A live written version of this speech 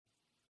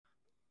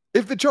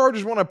If the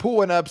Chargers want to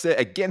pull an upset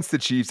against the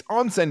Chiefs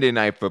on Sunday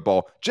Night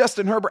Football,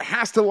 Justin Herbert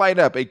has to light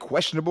up a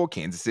questionable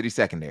Kansas City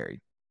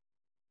secondary.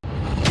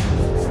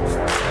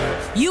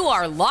 You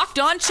are Locked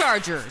On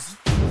Chargers,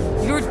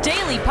 your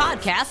daily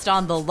podcast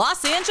on the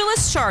Los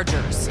Angeles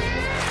Chargers,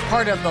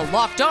 part of the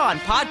Locked On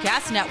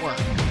Podcast Network,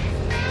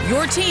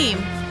 your team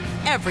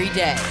every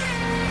day.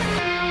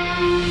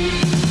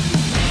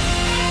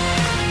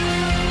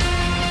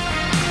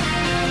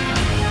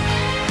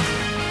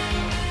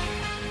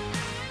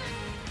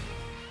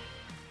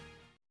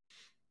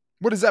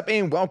 What is up,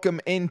 and welcome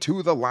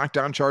into the Locked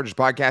On Chargers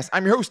podcast.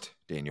 I'm your host,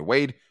 Daniel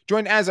Wade,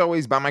 joined as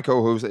always by my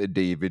co-host,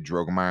 David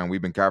Drogemeyer, and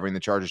we've been covering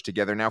the Chargers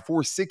together now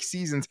for 6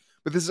 seasons,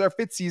 but this is our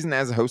 5th season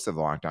as a host of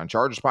the Locked On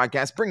Chargers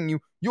podcast, bringing you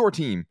your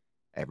team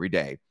every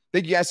day.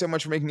 Thank you guys so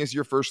much for making us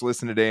your first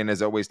listen today, and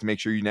as always, to make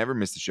sure you never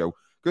miss the show,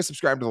 go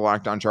subscribe to the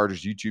Locked On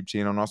Chargers YouTube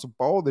channel, and also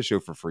follow the show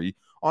for free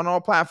on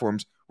all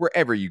platforms,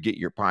 wherever you get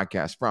your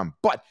podcast from.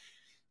 But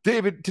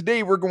David,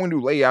 today we're going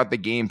to lay out the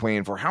game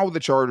plan for how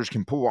the Chargers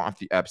can pull off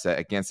the upset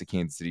against the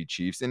Kansas City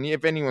Chiefs. And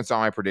if anyone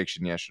saw my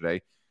prediction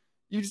yesterday,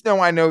 you just know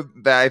I know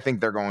that I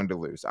think they're going to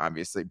lose,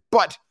 obviously.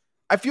 But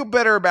I feel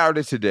better about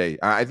it today.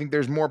 I think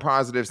there's more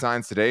positive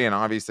signs today, and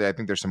obviously I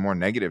think there's some more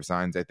negative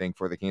signs, I think,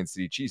 for the Kansas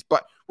City Chiefs.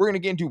 But we're going to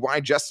get into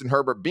why Justin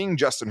Herbert, being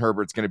Justin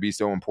Herbert, is going to be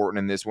so important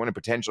in this one and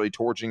potentially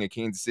torching a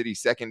Kansas City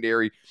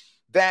secondary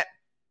that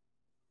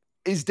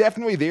is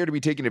definitely there to be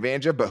taken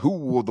advantage of, but who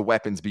will the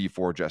weapons be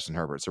for Justin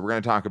Herbert? So we're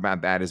going to talk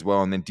about that as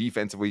well. And then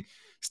defensively,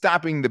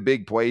 stopping the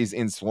big plays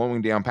and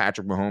slowing down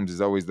Patrick Mahomes is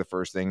always the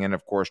first thing. And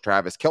of course,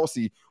 Travis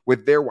Kelce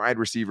with their wide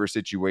receiver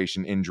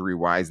situation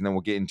injury-wise. And then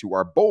we'll get into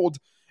our bold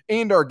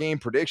and our game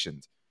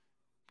predictions.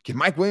 Can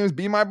Mike Williams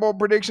be my bold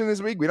prediction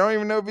this week? We don't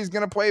even know if he's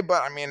going to play,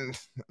 but I mean,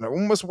 it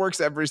almost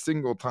works every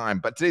single time.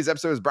 But today's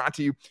episode is brought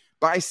to you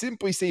by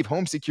SimpliSafe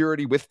Home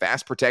Security with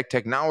Fast Protect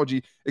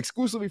technology,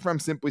 exclusively from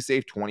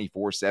SimpliSafe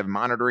 24/7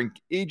 monitoring.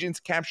 Agents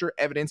capture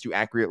evidence to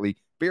accurately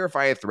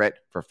verify a threat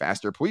for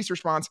faster police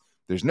response.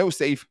 There's no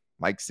safe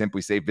like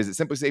SimpliSafe.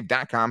 Visit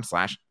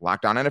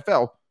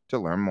simplisafe.com/LockedOnNFL to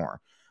learn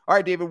more. All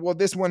right, David. Well,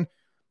 this one,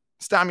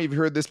 stop me if you've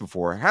heard this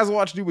before, has a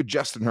lot to do with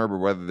Justin Herbert,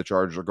 whether the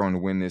Chargers are going to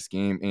win this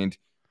game. And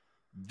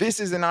this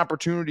is an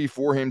opportunity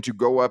for him to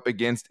go up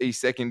against a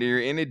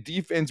secondary and a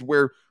defense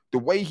where the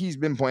way he's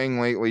been playing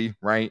lately,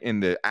 right,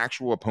 and the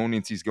actual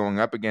opponents he's going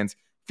up against,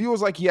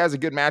 feels like he has a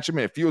good matchup, and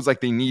it feels like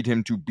they need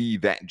him to be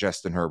that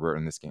Justin Herbert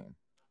in this game.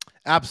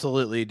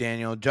 Absolutely,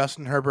 Daniel.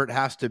 Justin Herbert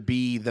has to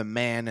be the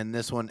man in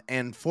this one,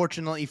 and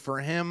fortunately for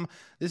him,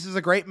 this is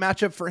a great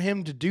matchup for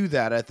him to do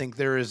that. I think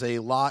there is a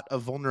lot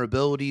of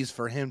vulnerabilities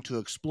for him to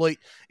exploit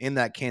in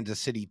that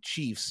Kansas City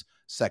Chiefs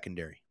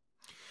secondary.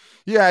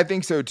 Yeah, I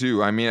think so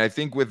too. I mean, I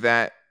think with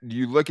that,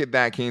 you look at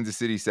that Kansas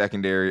City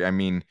secondary, I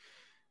mean,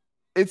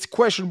 it's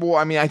questionable.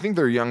 I mean, I think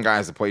they're young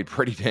guys that played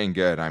pretty dang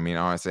good. I mean,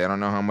 honestly, I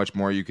don't know how much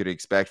more you could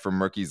expect from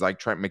rookies like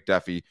Trent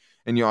McDuffie.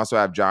 And you also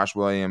have Josh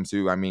Williams,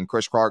 who, I mean,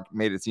 Chris Clark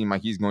made it seem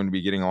like he's going to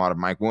be getting a lot of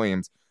Mike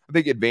Williams. I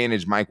think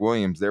advantage Mike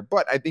Williams there,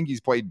 but I think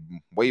he's played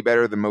way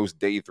better than most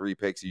day 3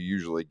 picks you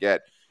usually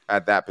get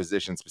at that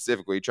position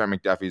specifically. Trent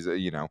McDuffie's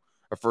a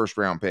first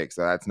round pick,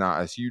 so that's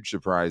not a huge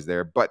surprise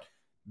there. But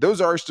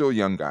those are still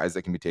young guys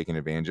that can be taken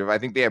advantage of. I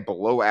think they have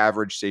below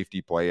average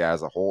safety play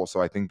as a whole,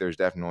 so I think there's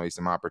definitely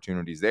some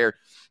opportunities there.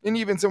 And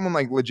even someone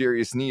like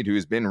L'Jarius Sneed, who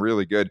has been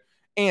really good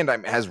and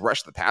has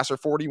rushed the passer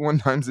 41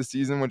 times this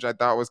season, which I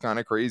thought was kind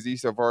of crazy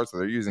so far. So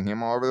they're using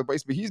him all over the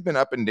place, but he's been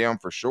up and down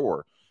for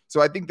sure. So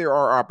I think there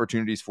are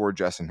opportunities for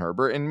Justin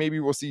Herbert, and maybe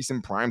we'll see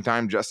some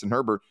primetime Justin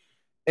Herbert.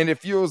 And it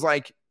feels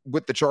like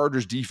with the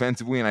Chargers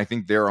defensively, and I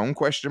think their own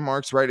question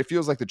marks, right? It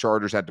feels like the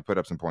Chargers had to put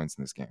up some points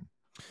in this game.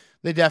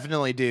 They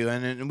definitely do.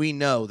 And we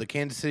know the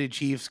Kansas City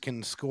Chiefs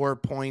can score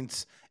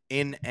points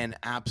in an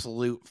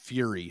absolute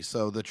fury.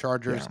 So the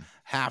Chargers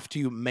have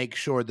to make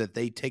sure that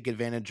they take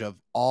advantage of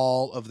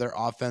all of their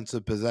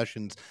offensive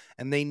possessions,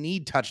 and they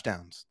need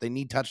touchdowns. They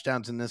need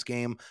touchdowns in this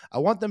game. I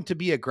want them to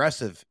be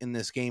aggressive in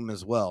this game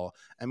as well.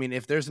 I mean,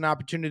 if there's an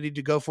opportunity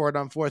to go for it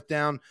on 4th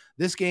down,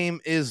 this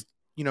game is,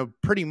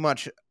 pretty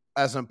much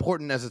as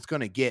important as it's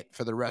going to get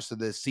for the rest of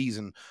this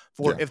season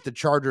if the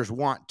Chargers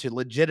want to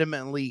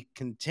legitimately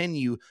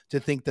continue to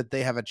think that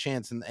they have a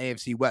chance in the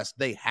AFC West.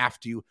 They have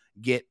to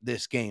get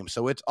this game.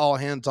 So it's all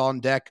hands on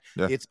deck.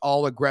 Yeah. It's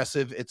all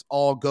aggressive. It's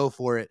all go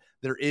for it.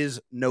 There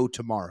is no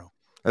tomorrow.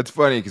 That's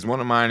funny because one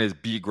of mine is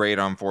be great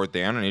on 4th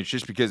down, and it's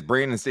just because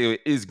Brandon Staley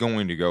is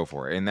going to go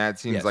for it, and that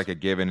seems like a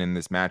given in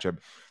this matchup.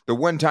 The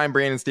one time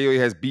Brandon Staley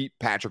has beat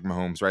Patrick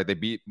Mahomes, right? They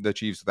beat the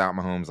Chiefs without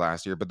Mahomes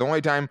last year, but the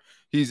only time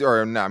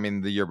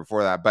the year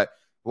before that, but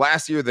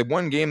last year, the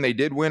one game they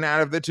did win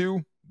out of the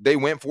 2, they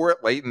went for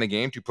it late in the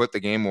game to put the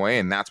game away,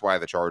 and that's why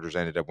the Chargers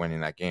ended up winning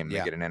that game.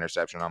 They get an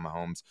interception on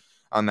Mahomes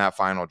on that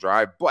final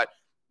drive, but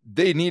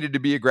they needed to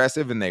be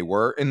aggressive, and they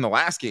were. In the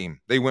last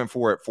game, they went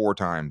for it 4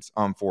 times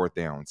on 4th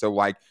down. So,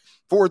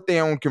 4th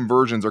down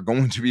conversions are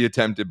going to be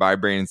attempted by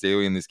Brandon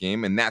Staley in this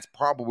game, and that's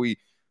probably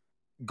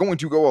going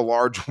to go a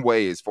large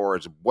way as far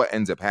as what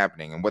ends up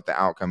happening and what the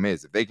outcome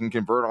is. If they can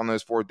convert on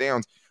those 4th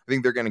downs, I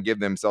think they're going to give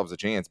themselves a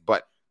chance.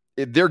 But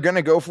if they're going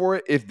to go for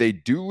it. If they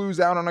do lose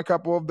out on a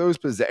couple of those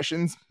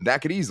possessions,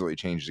 that could easily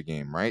change the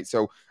game, right?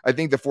 So I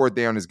think the fourth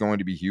down is going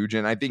to be huge.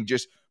 And I think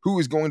just who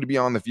is going to be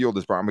on the field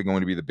is probably going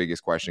to be the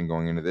biggest question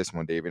going into this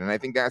one, David. And I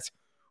think that's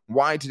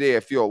why today I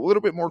feel a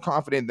little bit more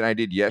confident than I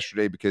did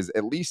yesterday, because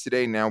at least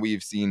today now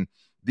we've seen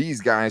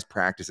these guys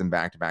practice in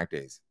back-to-back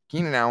days.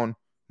 Keenan Allen,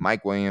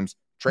 Mike Williams,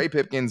 Trey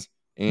Pipkins,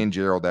 and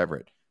Gerald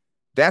Everett.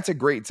 That's a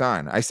great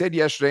sign. I said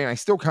yesterday, and I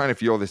still kind of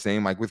feel the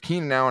same. Like with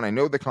Keenan Allen, I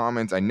know the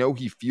comments. I know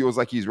he feels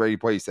like he's ready to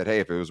play. He said, hey,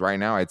 if it was right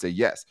now, I'd say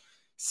yes.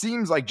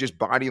 Seems like just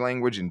body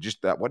language and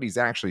just that what he's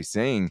actually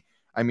saying.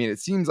 I mean, it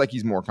seems like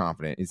he's more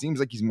confident. It seems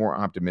like he's more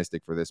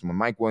optimistic for this one.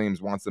 Mike Williams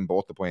wants them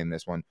both to play in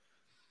this one.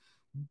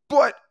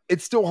 But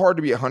it's still hard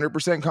to be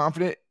 100%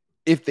 confident.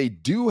 If they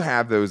do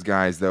have those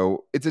guys,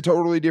 though, it's a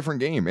totally different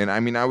game. And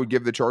I mean, I would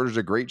give the Chargers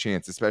a great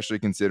chance, especially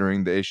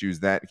considering the issues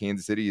that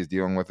Kansas City is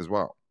dealing with as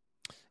well.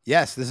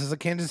 Yes, this is a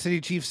Kansas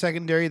City Chiefs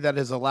secondary that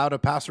has allowed a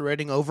passer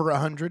rating over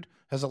 100,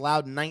 has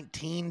allowed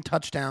 19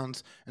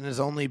 touchdowns, and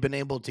has only been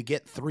able to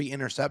get 3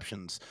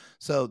 interceptions.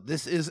 So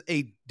this is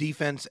a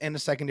defense and a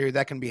secondary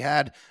that can be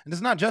had. And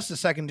it's not just a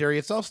secondary,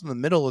 it's also the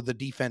middle of the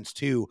defense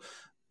too.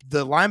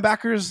 The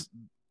linebackers,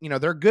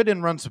 they're good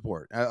in run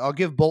support. I'll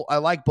give I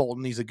like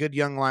Bolton. He's a good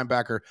young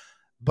linebacker,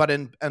 but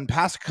in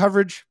pass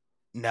coverage,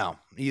 no,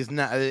 he's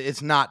not.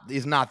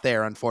 He's not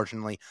there,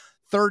 unfortunately.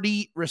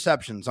 30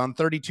 receptions on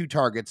 32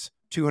 targets,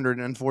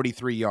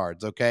 243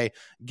 yards. Okay.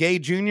 Gay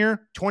Jr.,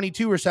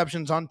 22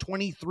 receptions on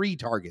 23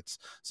 targets.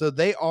 So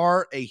they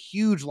are a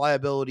huge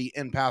liability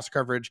in pass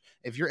coverage.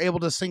 If you're able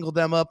to single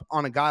them up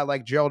on a guy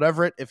like Gerald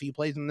Everett, if he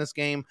plays in this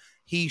game,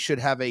 he should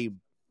have a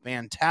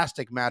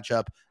fantastic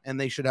matchup, and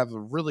they should have a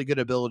really good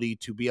ability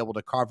to be able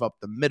to carve up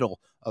the middle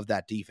of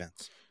that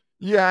defense.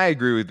 Yeah, I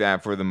agree with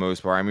that for the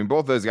most part. I mean,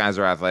 both those guys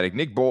are athletic.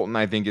 Nick Bolton,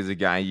 I think, is a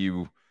guy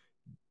you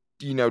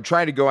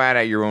try to go at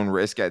your own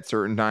risk at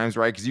certain times,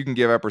 right? Because you can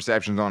give up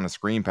receptions on a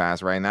screen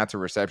pass, right? And that's a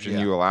reception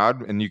you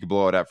allowed, and you could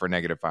blow it up for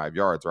 -5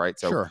 yards, right?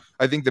 So sure.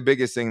 I think the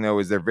biggest thing, though,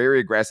 is they're very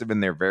aggressive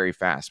and they're very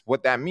fast.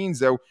 What that means,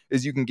 though,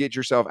 is you can get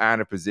yourself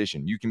out of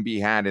position. You can be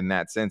had in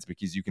that sense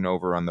because you can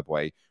overrun the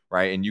play,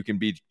 right? And you can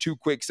be too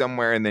quick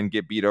somewhere and then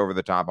get beat over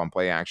the top on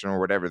play action or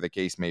whatever the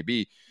case may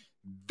be.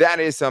 That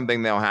is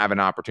something they'll have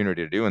an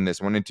opportunity to do in this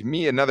one. And to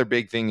me, another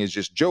big thing is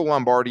just Joe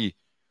Lombardi.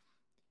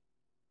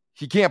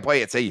 He can't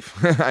play it safe.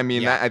 I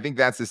mean, I think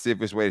that's the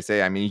safest way to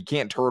say it. I mean, he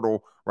can't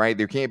turtle, right?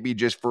 There can't be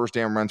just first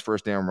down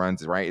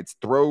runs, right? It's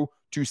throw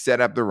to set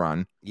up the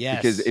run.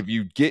 Yes. Because if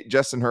you get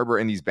Justin Herbert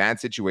in these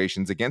bad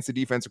situations against a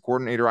defensive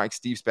coordinator like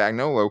Steve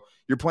Spagnuolo,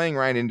 you're playing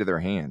right into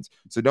their hands.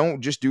 So don't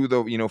just do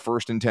the,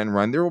 1st and 10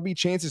 run. There will be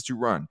chances to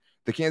run.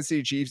 The Kansas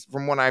City Chiefs,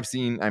 from what I've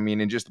seen, I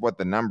mean, and just what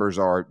the numbers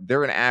are,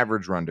 they're an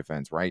average run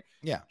defense, right?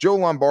 Yeah. Joe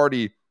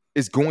Lombardi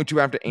is going to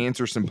have to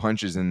answer some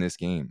punches in this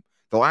game.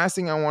 The last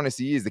thing I want to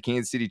see is the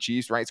Kansas City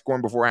Chiefs, right,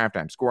 scoring before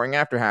halftime, scoring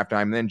after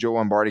halftime, and then Joe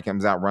Lombardi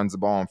comes out, runs the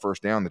ball on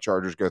first down. The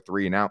Chargers go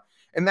 3 and out.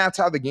 And that's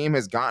how the game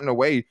has gotten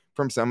away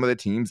from some of the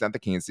teams that the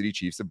Kansas City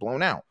Chiefs have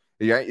blown out.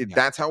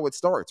 That's how it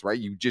starts, right?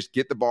 You just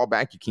get the ball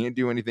back. You can't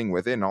do anything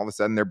with it. And all of a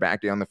sudden, they're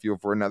back down the field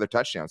for another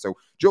touchdown. So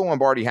Joe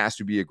Lombardi has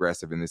to be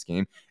aggressive in this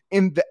game.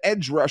 And the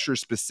edge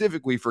rushers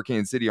specifically for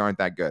Kansas City aren't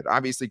that good.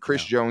 Obviously,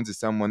 Chris Jones is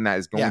someone that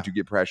is going to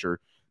get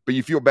pressure. But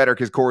you feel better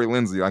because Corey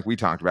Linsley, like we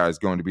talked about, is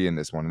going to be in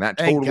this one. And that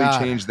totally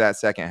changed that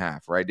second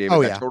half, right,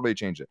 David? That totally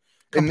changed it.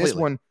 In this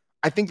one,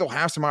 I think they'll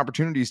have some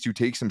opportunities to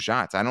take some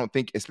shots. I don't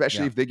think,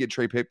 especially if they get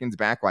Trey Pipkins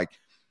back, like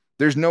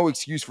there's no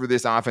excuse for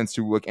this offense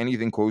to look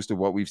anything close to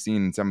what we've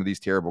seen in some of these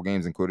terrible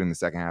games, including the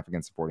second half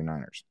against the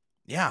 49ers.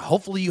 Yeah,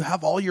 hopefully you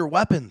have all your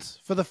weapons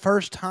for the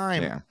first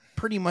time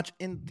pretty much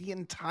in the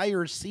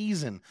entire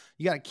season.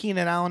 You got a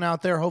Keenan Allen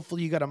out there.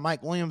 Hopefully you got a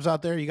Mike Williams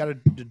out there. You got a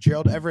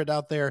Gerald Everett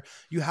out there.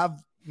 You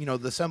have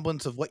the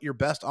semblance of what your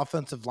best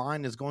offensive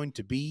line is going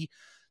to be.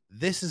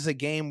 This is a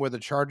game where the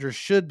Chargers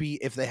should be,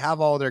 if they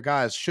have all their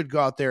guys, should go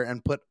out there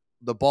and put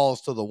the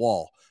balls to the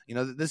wall.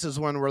 This is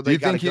one where they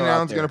got to go out there. Do you think Keenan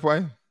Allen's going to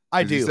play?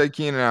 I do. You say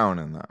Keenan Allen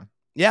in that.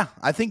 Yeah,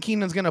 I think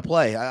Keenan's going to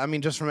play. I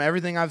mean, just from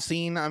everything I've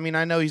seen, I mean,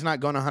 I know he's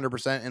not going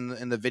 100%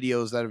 in the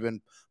videos that have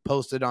been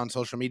posted on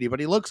social media, but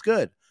he looks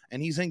good,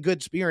 and he's in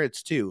good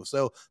spirits too.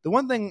 So the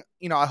one thing,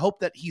 I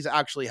hope that he's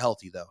actually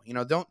healthy,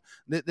 though.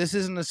 This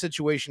isn't a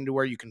situation to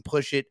where you can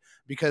push it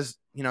because,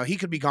 he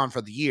could be gone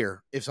for the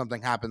year if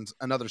something happens,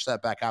 another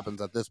setback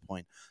happens at this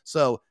point.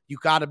 So you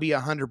got to be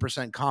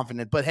 100%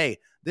 confident. But hey,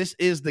 this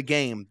is the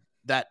game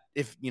that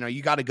if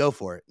you got to go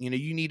for it. You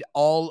need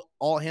all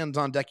hands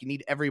on deck. You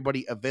need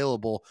everybody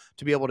available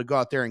to be able to go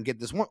out there and get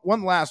this.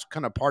 One last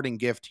kind of parting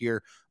gift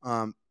here.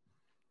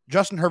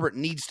 Justin Herbert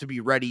needs to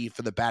be ready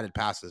for the batted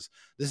passes.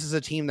 This is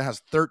a team that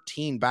has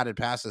 13 batted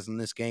passes in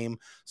this game.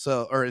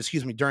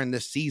 During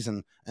this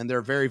season, and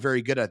they're very,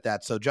 very good at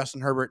that. So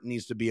Justin Herbert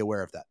needs to be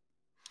aware of that.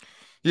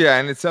 Yeah,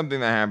 and it's something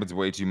that happens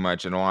way too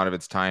much, and a lot of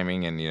it's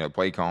timing and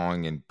play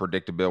calling and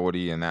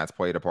predictability, and that's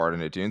played a part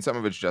in it too. And some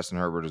of it's Justin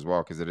Herbert as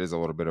well, because it is a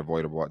little bit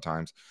avoidable at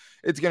times.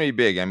 It's going to be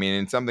big. I mean,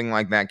 and something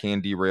like that can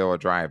derail a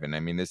drive. And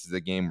I mean, this is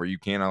a game where you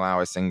can't allow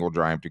a single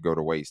drive to go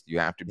to waste. You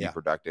have to be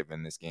productive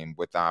in this game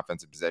with the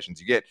offensive possessions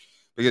you get,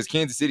 because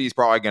Kansas City is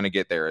probably going to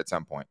get there at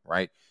some point,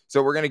 right?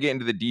 So we're going to get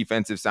into the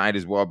defensive side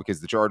as well, because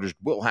the Chargers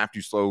will have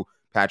to slow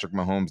Patrick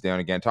Mahomes down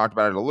again. Talked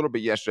about it a little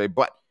bit yesterday,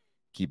 but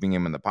keeping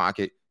him in the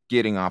pocket,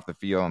 getting off the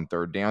field on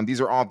third down.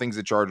 These are all things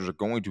the Chargers are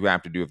going to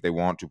have to do if they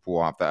want to pull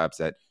off the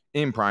upset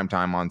in prime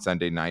time on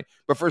Sunday night.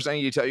 But first, I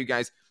need to tell you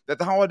guys that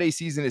the holiday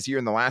season is here,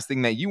 and the last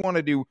thing that you want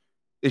to do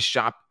is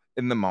shop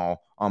in the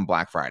mall on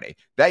Black Friday.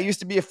 That used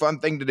to be a fun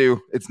thing to do.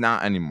 It's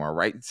not anymore,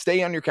 right?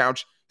 Stay on your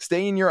couch,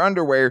 stay in your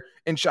underwear,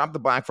 and shop the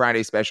Black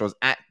Friday specials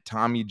at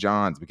Tommy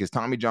John's, because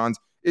Tommy John's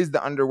is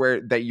the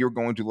underwear that you're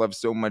going to love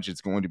so much.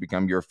 It's going to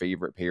become your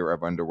favorite pair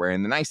of underwear.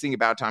 And the nice thing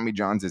about Tommy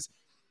John's is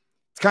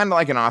it's kind of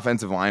like an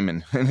offensive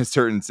lineman in a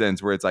certain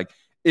sense, where it's like,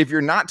 if you're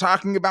not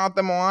talking about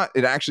them a lot,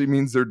 it actually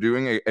means they're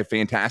doing a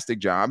fantastic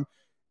job.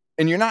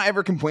 And you're not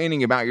ever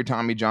complaining about your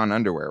Tommy John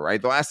underwear,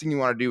 right? The last thing you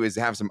want to do is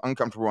have some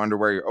uncomfortable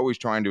underwear. You're always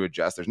trying to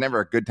adjust. There's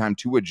never a good time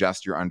to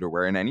adjust your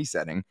underwear in any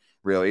setting,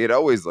 really. It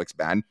always looks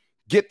bad.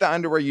 Get the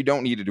underwear you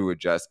don't need to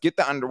adjust. Get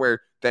the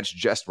underwear that's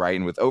just right.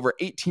 And with over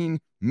 18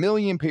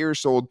 million pairs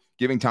sold,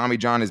 giving Tommy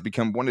John has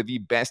become one of the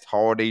best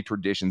holiday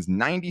traditions.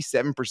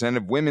 97%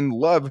 of women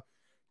love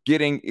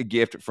getting a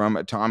gift from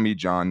a Tommy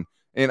John.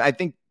 And I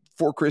think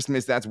for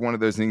Christmas, that's one of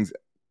those things.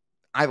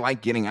 I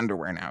like getting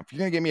underwear now. If you're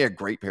going to give me a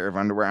great pair of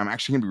underwear, I'm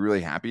actually going to be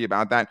really happy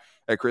about that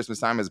at Christmas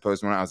time, as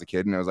opposed to when I was a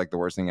kid and it was like the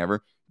worst thing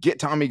ever. Get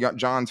Tommy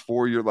Johns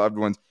for your loved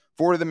ones,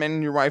 for the men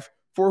in your life,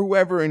 for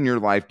whoever in your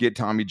life. Get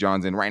Tommy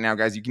Johns. And right now,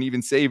 guys, you can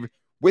even save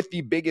with the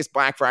biggest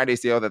Black Friday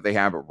sale that they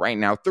have right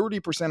now.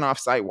 30% off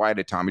site-wide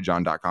at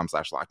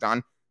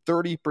TommyJohn.com/lockedon.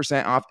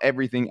 30% off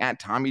everything at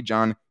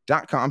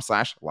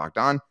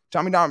TommyJohn.com/lockedon.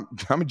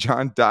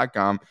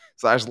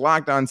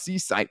 TommyJohn.com/lockedon. See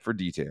site for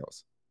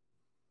details.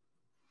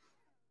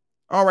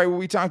 All right, well,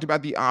 we talked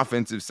about the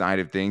offensive side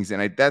of things,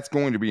 and that's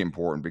going to be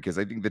important, because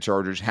I think the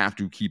Chargers have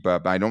to keep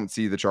up. I don't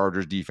see the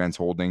Chargers defense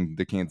holding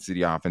the Kansas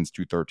City offense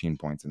to 13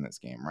 points in this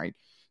game, right?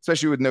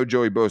 Especially with no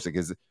Joey Bosa,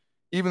 because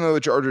even though the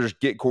Chargers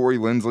get Corey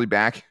Linsley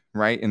back,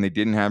 right, and they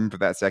didn't have him for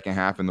that second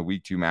half in the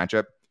Week 2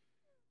 matchup,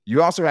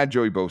 you also had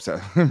Joey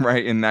Bosa,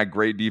 right, in that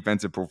great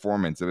defensive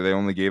performance. So they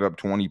only gave up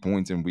 20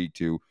 points in Week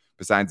 2,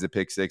 besides the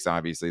pick six,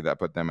 obviously, that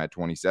put them at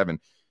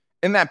 27.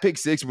 And that pick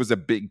six was a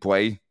big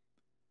play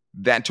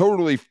that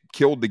totally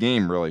killed the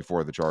game, really,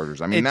 for the Chargers.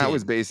 I mean, that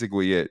was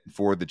basically it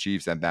for the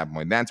Chiefs at that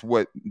point. That's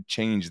what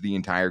changed the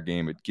entire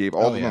game. It gave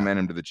all the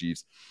momentum to the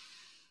Chiefs.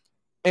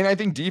 And I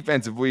think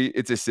defensively,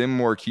 it's a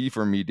similar key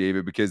for me,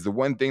 David, because the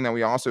one thing that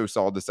we also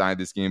saw decide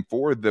this game,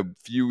 for the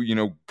few,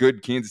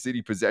 good Kansas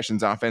City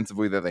possessions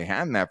offensively that they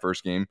had in that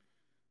first game,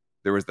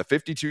 there was the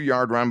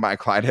 52-yard run by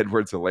Clyde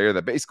Edwards-Helaire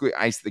that basically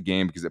iced the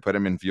game, because it put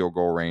him in field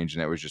goal range,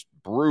 and it was just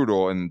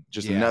brutal and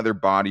just another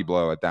body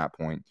blow at that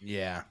point.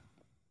 Yeah.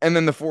 And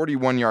then the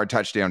 41-yard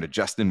touchdown to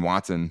Justin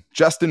Watson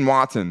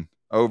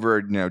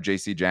over,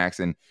 J.C.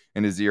 Jackson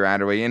and Azir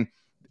Adaway. And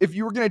if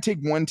you were going to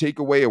take one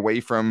takeaway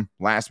away from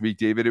last week,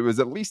 David, it was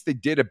at least they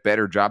did a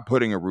better job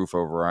putting a roof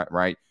over it,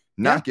 right?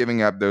 Not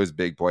giving up those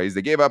big plays.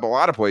 They gave up a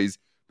lot of plays,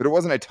 but it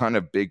wasn't a ton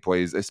of big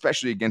plays,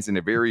 especially against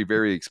a very,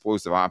 very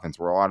explosive offense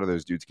where a lot of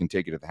those dudes can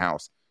take it to the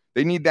house.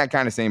 They need that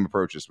kind of same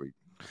approach this week.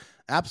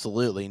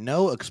 Absolutely.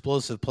 No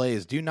explosive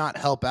plays do not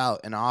help out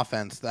an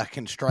offense that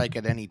can strike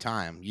at any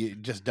time. You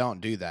just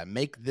don't do that.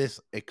 Make this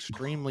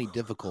extremely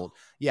difficult.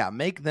 Yeah,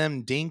 make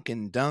them dink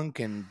and dunk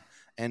and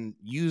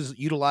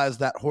utilize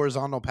that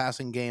horizontal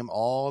passing game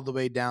all the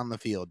way down the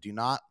field. Do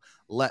not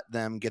let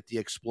them get the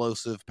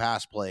explosive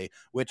pass play,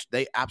 which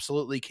they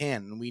absolutely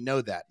can, and we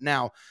know that.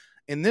 Now,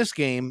 in this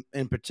game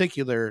in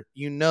particular,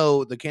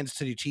 the Kansas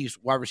City Chiefs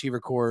wide receiver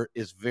core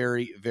is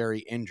very, very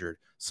injured.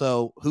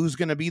 So who's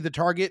going to be the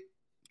target?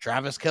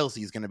 Travis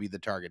Kelce is going to be the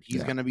target.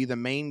 He's going to be the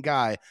main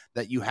guy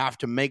that you have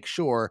to make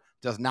sure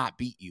does not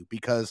beat you,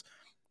 because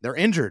they're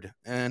injured,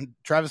 and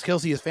Travis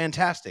Kelce is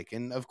fantastic.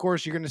 And of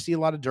course, you're going to see a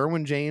lot of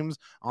Derwin James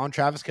on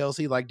Travis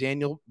Kelce, like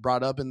Daniel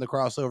brought up in the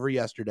crossover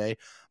yesterday.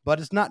 But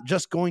it's not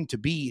just going to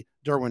be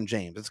Derwin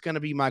James. It's going to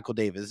be Michael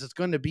Davis. It's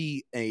going to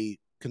be a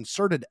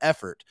concerted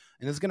effort,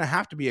 and it's going to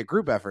have to be a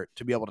group effort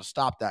to be able to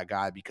stop that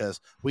guy, because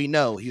we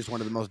know he's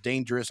one of the most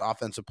dangerous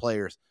offensive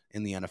players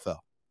in the NFL.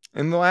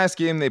 In the last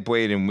game they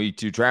played in Week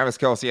 2, Travis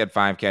Kelce had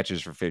 5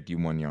 catches for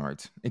 51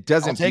 yards. It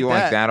doesn't feel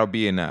like that'll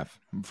be enough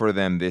for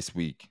them this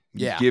week,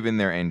 given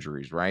their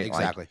injuries, right?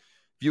 Exactly.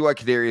 If you let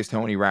Kadarius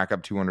Toney rack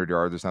up 200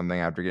 yards or something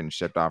after getting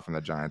shipped off from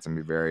the Giants, I'm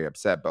be very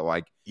upset.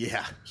 But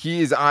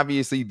he is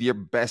obviously their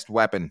best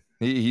weapon.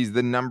 He's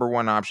the number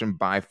one option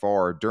by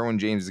far. Derwin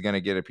James is going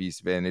to get a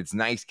piece of it, and it's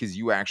nice because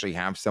you actually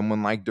have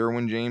someone like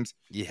Derwin James.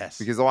 Yes,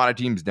 because a lot of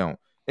teams don't.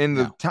 And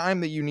the No.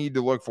 time that you need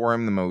to look for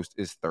him the most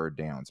is third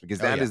downs, because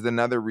that is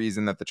another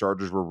reason that the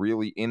Chargers were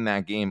really in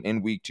that game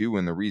in week 2.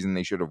 And the reason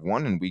they should have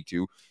won in week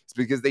 2 is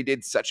because they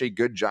did such a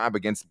good job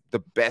against the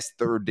best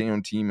third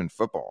down team in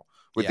football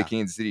with the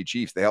Kansas City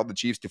Chiefs. They held the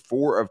Chiefs to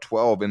 4 of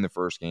 12 in the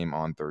first game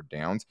on third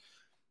downs.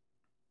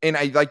 And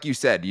like you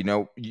said,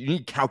 you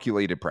need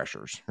calculated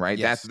pressures, right?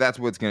 Yes. That's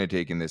what's going to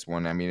take in this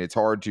one. I mean, it's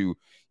hard you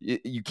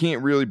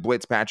can't really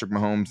blitz Patrick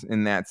Mahomes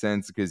in that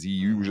sense, because he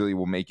usually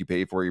will make you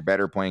pay for it. You're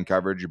better playing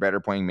coverage. You're better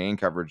playing man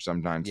coverage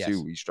sometimes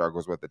too. He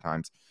struggles with at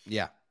times.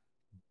 Yeah.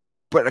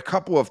 But a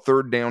couple of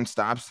third down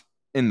stops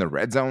in the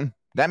red zone,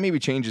 that maybe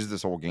changes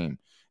this whole game.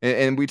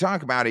 And we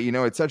talk about it,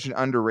 it's such an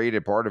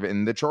underrated part of it.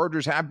 And the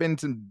Chargers have been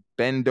to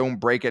bend, don't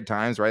break at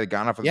times, right? They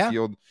got off of the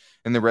field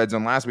in the red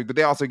zone last week, but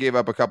they also gave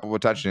up a couple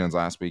of touchdowns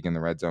last week in the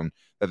red zone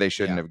that they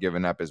shouldn't have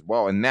given up as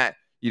well. And that,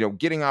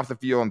 getting off the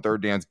field on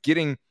third downs,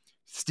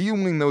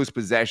 stealing those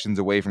possessions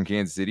away from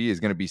Kansas City is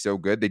going to be so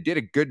good. They did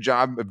a good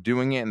job of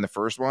doing it in the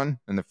first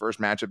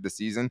matchup of the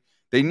season.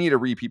 They need a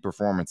repeat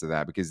performance of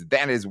that, because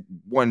that is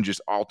one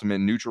just ultimate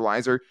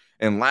neutralizer.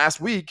 And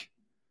last week,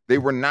 they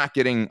were not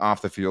getting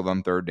off the field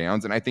on third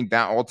downs. And I think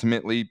that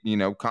ultimately,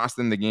 cost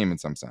them the game in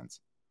some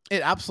sense.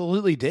 It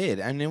absolutely did.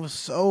 And it was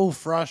so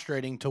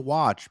frustrating to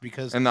watch,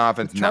 because and the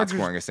offense not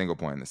scoring a single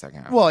point in the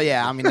second half. Well,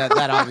 yeah, I mean, that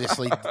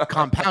obviously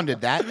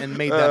compounded that and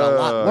made that a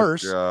lot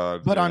worse.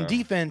 But on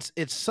defense,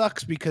 it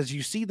sucks, because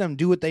you see them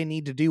do what they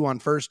need to do on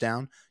first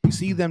down. You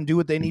see them do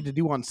what they need to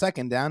do on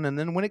second down. And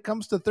then when it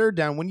comes to third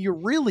down, when you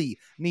really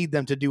need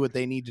them to do what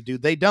they need to do,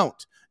 they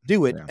don't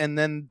do it. Yeah. And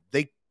then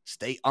they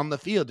stay on the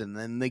field, and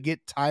then they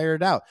get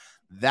tired out.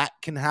 That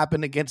can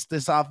happen against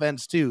this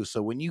offense too.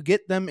 So when you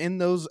get them in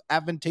those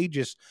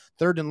advantageous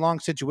third and long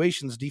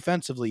situations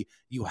defensively,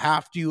 you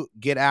have to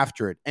get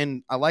after it.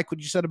 And I like what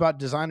you said about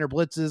designer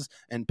blitzes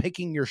and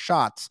picking your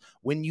shots.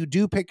 When you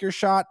do pick your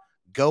shot,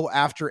 go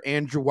after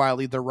Andrew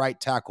Wiley, the right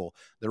tackle.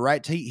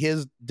 He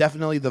is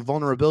definitely the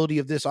vulnerability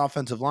of this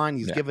offensive line.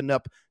 He's given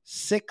up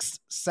 6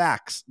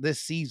 sacks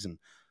this season.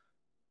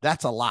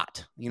 That's a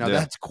lot.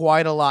 That's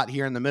quite a lot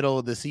here in the middle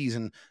of the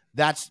season.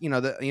 That's,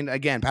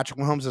 again, Patrick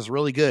Mahomes is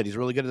really good. He's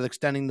really good at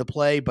extending the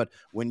play, but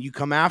when you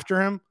come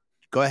after him,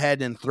 go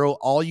ahead and throw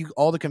all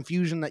the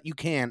confusion that you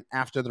can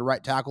after the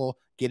right tackle,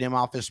 get him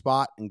off his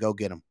spot, and go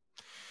get him.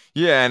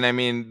 Yeah, and I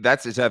mean,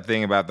 that's the tough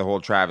thing about the whole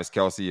Travis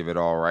Kelce of it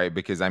all, right?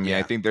 Because, I mean,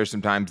 I think there's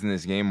some times in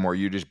this game where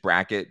you just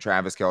bracket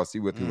Travis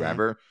Kelce with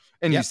whoever,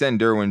 and you send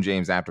Derwin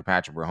James after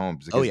Patrick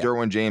Mahomes, because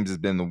Derwin James has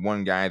been the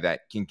one guy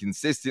that can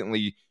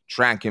consistently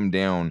track him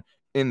down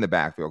in the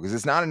backfield, because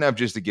it's not enough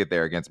just to get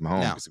there against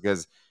Mahomes,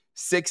 because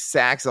 6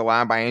 sacks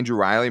allowed by Andrew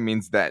Wiley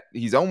means that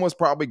he's almost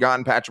probably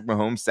gotten Patrick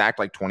Mahomes sacked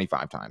like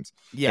 25 times.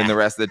 Yeah. And the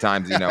rest of the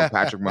times,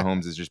 Patrick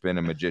Mahomes has just been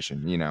a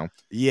magician,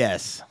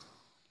 Yes.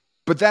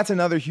 But that's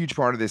another huge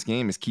part of this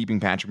game, is keeping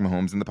Patrick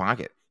Mahomes in the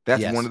pocket.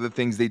 That's one of the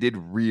things they did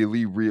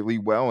really, really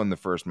well in the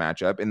first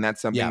matchup. And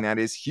that's something that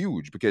is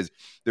huge, because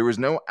there was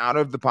no out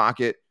of the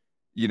pocket,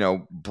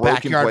 broken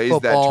backyard plays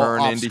that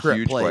turn into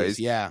huge plays.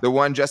 Yeah. The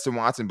one Justin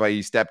Watson play,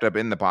 he stepped up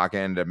in the pocket,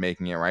 ended up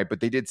making it, right? But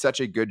they did such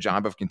a good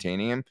job of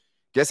containing him.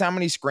 Guess how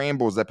many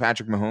scrambles that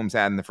Patrick Mahomes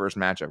had in the first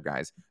matchup,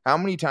 guys? How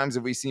many times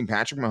have we seen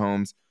Patrick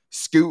Mahomes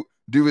scoot,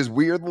 do his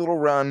weird little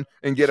run,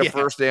 and get a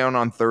first down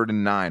on 3rd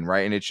and 9,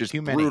 right? And it's just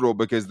brutal,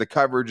 because the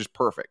coverage is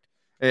perfect.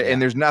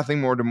 And there's nothing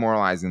more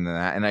demoralizing than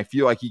that. And I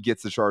feel like he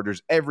gets the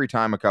Chargers every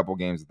time, a couple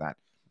games of that.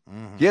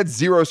 Mm-hmm. He had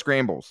 0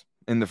 scrambles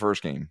in the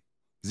first game.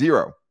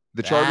 0.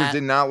 The Chargers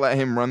did not let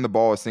him run the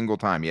ball a single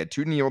time. He had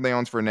 2 kneel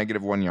downs for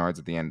 -1 yards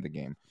at the end of the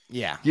game.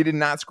 Yeah. He did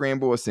not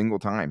scramble a single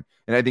time.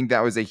 And I think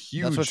that was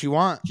that's what you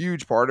want.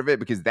 Huge part of it,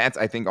 because that's,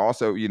 I think,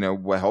 also,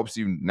 what helps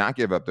you not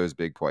give up those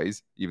big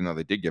plays, even though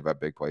they did give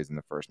up big plays in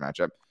the first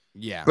matchup.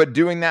 Yeah. But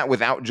doing that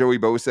without Joey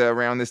Bosa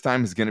around this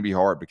time is going to be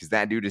hard, because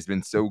that dude has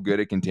been so good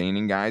at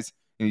containing guys,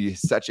 and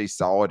he's such a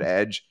solid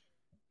edge.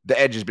 The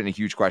edge has been a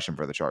huge question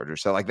for the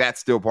Chargers. So, that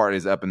still part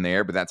is up in the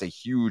air, but that's a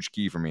huge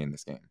key for me in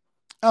this game.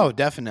 Oh,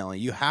 definitely.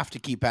 You have to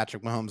keep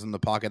Patrick Mahomes in the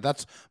pocket.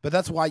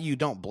 That's why you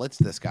don't blitz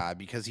this guy,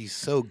 because he's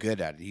so good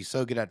at it. He's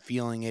so good at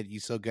feeling it.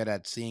 He's so good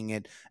at seeing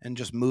it and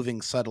just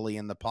moving subtly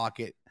in the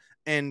pocket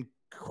and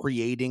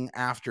creating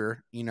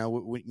after,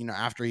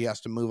 after he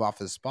has to move off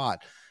his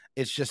spot.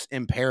 It's just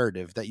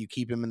imperative that you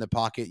keep him in the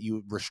pocket.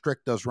 You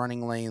restrict those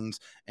running lanes,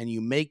 and you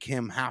make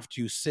him have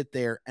to sit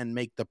there and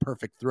make the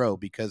perfect throw,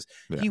 because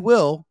he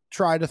will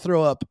try to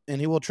throw up, and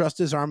he will trust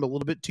his arm a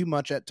little bit too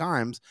much at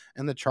times,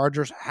 and the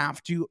Chargers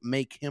have to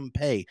make him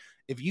pay.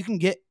 If you can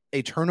get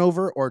a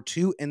turnover or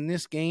 2 in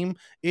this game,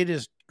 it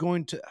is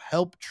going to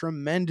help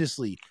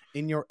tremendously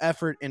in your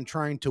effort in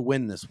trying to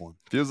win this one.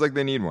 Feels like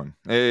they need one.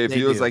 It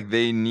feels like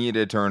they need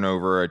a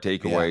turnover, a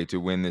takeaway to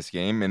win this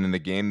game. And in the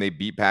game they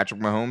beat Patrick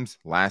Mahomes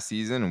last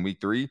season in week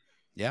 3,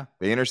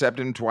 they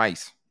intercepted him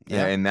twice.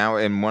 Yeah. And now,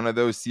 and one of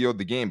those sealed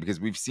the game, because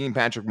we've seen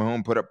Patrick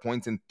Mahomes put up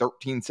points in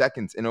 13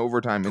 seconds in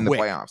overtime in the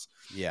playoffs.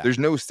 Yeah. There's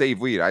no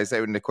save lead. I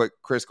said to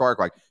Chris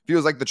Clark,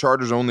 feels like the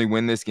Chargers only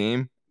win this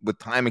game with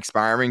time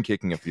expiring,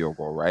 kicking a field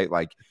goal, right?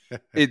 Like,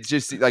 it's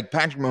just like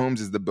Patrick Mahomes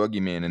is the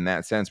boogeyman in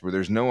that sense, where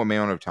there's no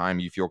amount of time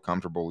you feel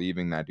comfortable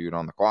leaving that dude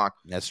on the clock.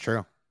 That's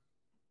true.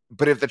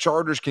 But if the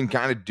Chargers can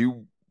kind of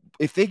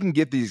if they can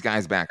get these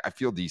guys back, I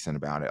feel decent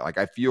about it. Like,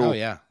 I feel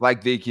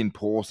like they can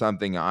pull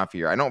something off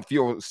here. I don't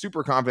feel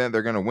super confident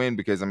they're going to win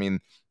because, I mean,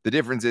 the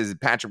difference is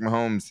Patrick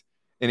Mahomes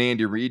and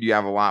Andy Reid, you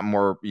have a lot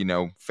more,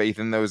 faith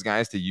in those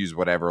guys to use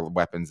whatever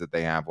weapons that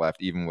they have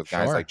left, even with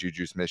guys like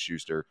Juju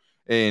Smith-Schuster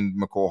and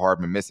McCole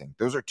Hardman missing.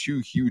 Those are two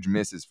huge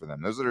misses for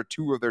them. Those are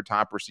two of their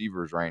top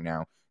receivers right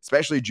now,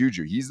 especially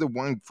Juju. He's the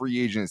one free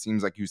agent, it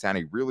seems like, who's had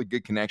a really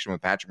good connection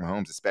with Patrick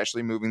Mahomes,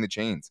 especially moving the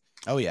chains.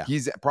 Oh, yeah.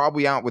 He's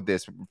probably out with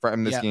this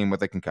game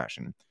with a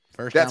concussion.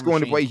 That's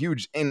going to play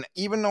huge. And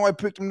even though I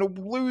picked him to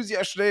lose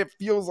yesterday, it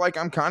feels like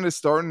I'm kind of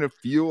starting to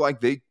feel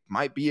like they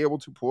might be able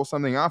to pull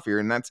something off here.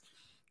 And that's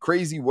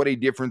crazy what a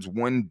difference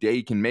one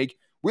day can make.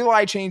 Will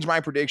I change my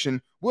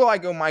prediction? Will I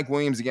go Mike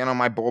Williams again on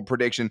my bold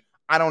prediction?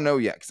 I don't know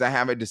yet because I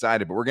haven't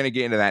decided, but we're going to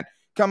get into that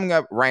coming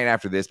up right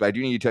after this. But I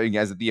do need to tell you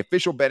guys that the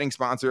official betting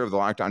sponsor of the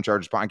Locked On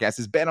Chargers podcast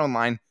is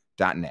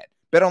BetOnline.net.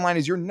 BetOnline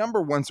is your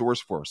number one source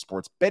for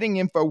sports betting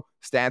info,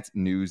 stats,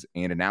 news,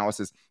 and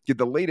analysis. Get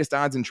the latest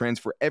odds and trends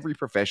for every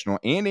professional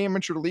and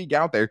amateur league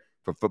out there,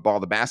 from football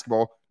to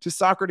basketball to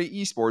soccer to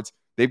esports.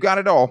 They've got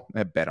it all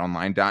at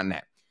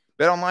BetOnline.net.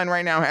 BetOnline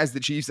right now has the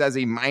Chiefs as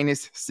a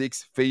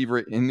 -6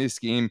 favorite in this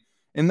game,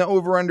 and the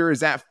over-under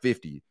is at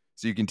 50.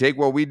 So you can take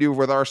what we do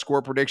with our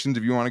score predictions.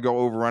 If you want to go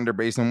over-under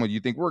based on what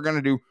you think we're going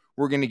to do,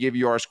 we're going to give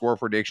you our score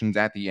predictions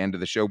at the end of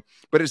the show.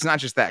 But it's not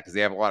just that, because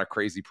they have a lot of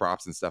crazy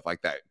props and stuff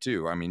like that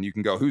too. I mean, you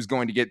can go, who's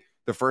going to get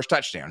the first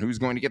touchdown? Who's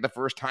going to get the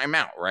first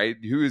timeout, right?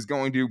 Who is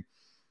going to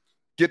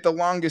get the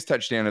longest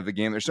touchdown of the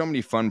game? There's so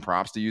many fun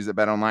props to use at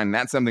BetOnline. And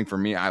that's something for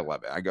me. I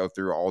love it. I go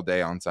through all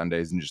day on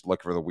Sundays and just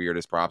look for the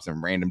weirdest props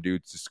and random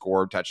dudes to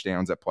score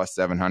touchdowns at plus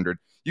 700.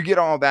 You get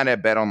all of that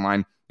at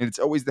BetOnline, and it's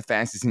always the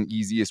fastest and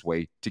easiest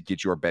way to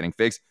get your betting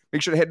fix.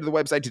 Make sure to head to the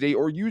website today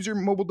or use your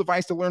mobile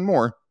device to learn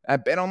more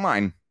at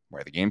BetOnline,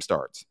 where the game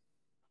starts.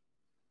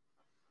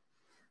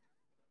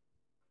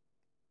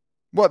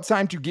 Well, it's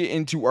time to get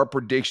into our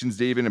predictions,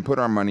 David, and put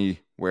our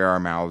money where our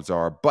mouths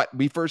are. But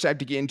we first have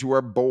to get into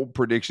our bold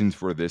predictions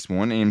for this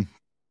one. And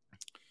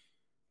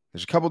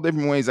there's a couple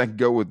different ways I could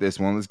go with this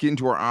one. Let's get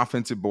into our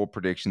offensive bold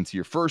predictions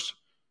here. First,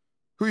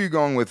 who are you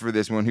going with for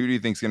this one? Who do you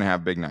think is going to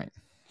have a big night?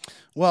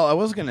 Well, I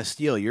was going to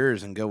steal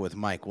yours and go with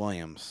Mike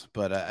Williams,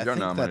 but I don't think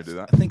know I'm going to do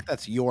that. I think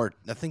that's your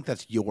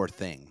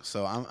thing.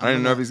 So I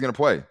didn't know if he's going to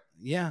play.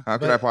 Yeah. How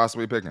could I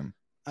possibly pick him?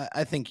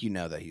 I think you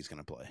know that he's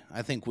going to play.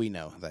 I think we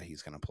know that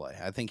he's going to play.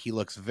 I think he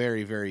looks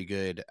very, very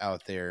good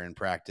out there in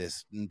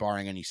practice,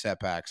 barring any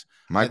setbacks.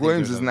 Mike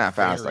Williams isn't that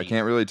fast. I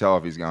can't really tell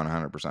if he's going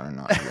 100% or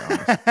not, to be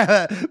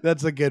honest.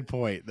 That's a good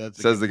point.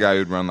 Says the guy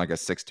who'd run like a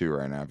 6'2"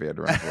 right now if he had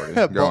to run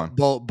 40. Go on.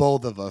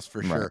 Both of us,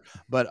 for sure.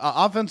 Right. But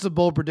offensive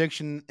bold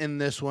prediction in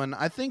this one,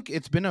 I think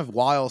it's been a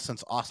while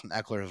since Austin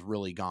Eckler has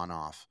really gone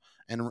off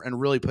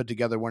and really put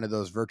together one of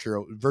those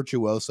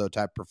virtuoso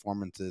type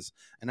performances.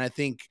 And I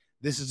think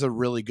this is a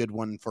really good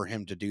one for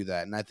him to do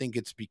that. And I think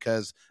it's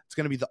because it's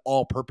going to be the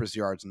all-purpose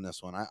yards in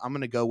this one. I'm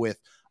going to go with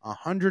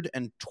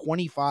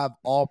 125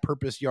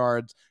 all-purpose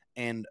yards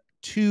and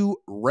 2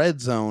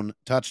 red zone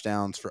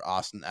touchdowns for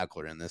Austin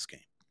Eckler in this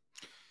game.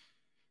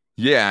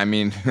 Yeah, I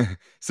mean,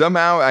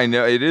 somehow I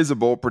know it is a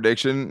bold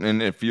prediction,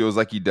 and it feels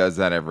like he does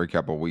that every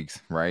couple of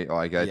weeks, right?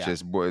 Like that's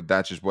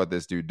just what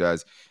this dude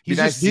does. Be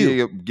nice to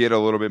see get a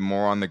little bit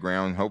more on the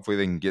ground. Hopefully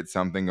they can get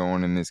something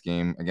going in this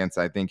game against,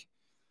 I think,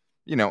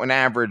 an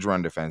average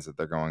run defense that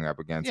they're going up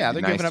against. Yeah,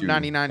 they're giving up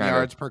 99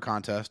 yards per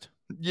contest.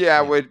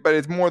 Yeah, but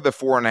it's more the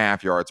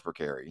 4.5 yards per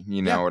carry.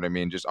 You know what I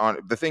mean? Just on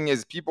the thing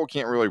is, people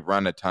can't really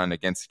run a ton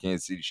against the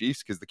Kansas City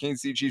Chiefs because the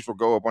Kansas City Chiefs will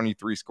go up on you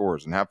 3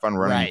 scores and have fun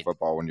running the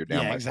football when you're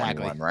down by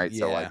 21, right?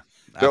 So like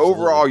the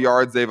overall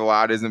yards they've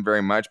allowed isn't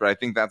very much, but I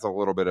think that's a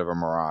little bit of a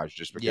mirage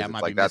just because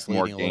it's like that's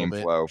more game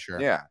flow.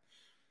 Sure. Yeah.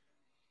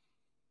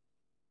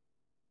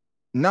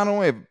 Not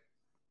only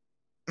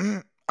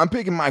I'm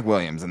picking Mike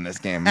Williams in this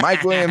game.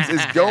 Mike Williams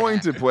is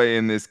going to play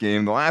in this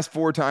game. The last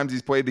 4 times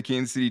he's played the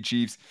Kansas City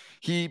Chiefs,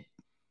 he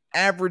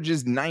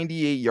averages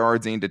 98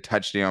 yards and a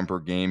touchdown per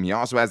game. He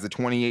also has the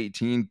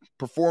 2018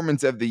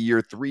 Performance of the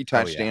Year, 3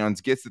 touchdowns,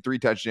 gets the 3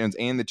 touchdowns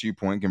and the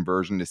 2-point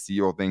conversion to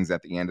seal things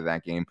at the end of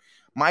that game.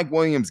 Mike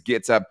Williams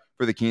gets up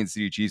for the Kansas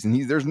City Chiefs,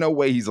 and there's no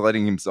way he's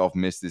letting himself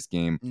miss this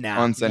game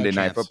on Sunday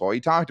Night Football. He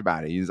talked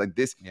about it. He's like,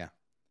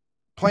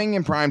 playing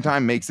in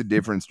primetime makes a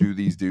difference to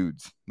these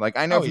dudes. Like,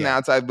 I know from the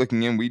outside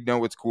looking in, we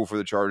know it's cool for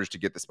the Chargers to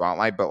get the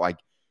spotlight, but like,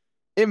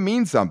 it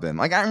means something.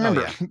 Like, I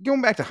remember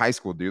going back to high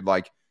school, dude,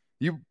 like,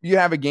 you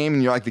have a game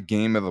and you're like the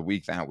game of the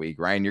week that week,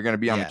 right? And you're going to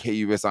be on the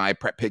KUSI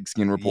Prep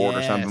Pigskin Report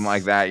or something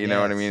like that. You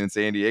know what I mean? In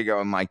San Diego.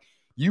 And like,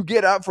 you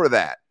get up for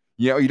that.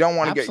 You don't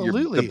want to get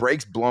Absolutely. the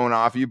brakes blown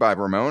off you by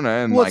Ramona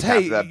and Well, like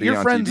hey, have that be your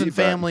on friends TV, and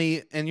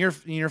family and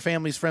your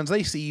family's friends,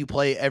 they see you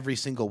play every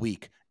single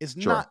week. It's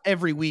Sure. not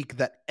every week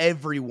that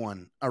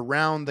everyone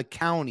around the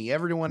county,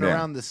 everyone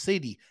around the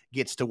city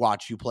gets to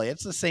watch you play.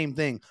 It's the same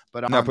thing,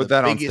 but on put the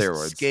that on biggest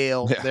steroids.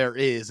 scale Yeah. there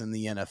is in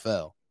the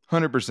NFL.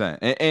 100%.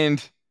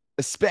 And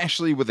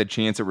especially with a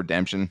chance at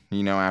redemption,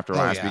 after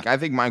last week. I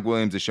think Mike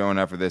Williams is showing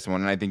up for this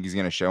one, and I think he's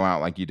going to show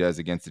out like he does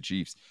against the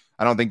Chiefs.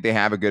 I don't think they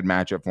have a good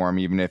matchup for him,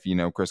 even if,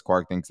 Chris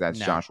Clark thinks that's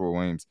Joshua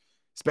Williams,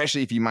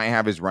 especially if he might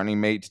have his running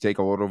mate to take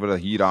a little bit of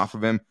heat off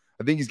of him.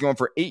 I think he's going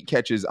for 8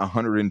 catches,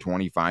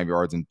 125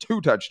 yards, and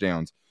 2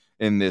 touchdowns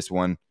in this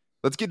one.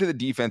 Let's get to the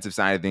defensive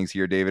side of things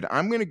here, David.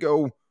 I'm going to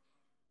go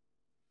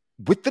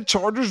with the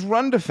Chargers'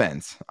 run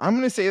defense. I'm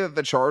going to say that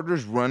the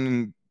Chargers'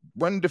 run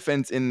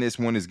defense in this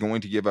one is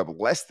going to give up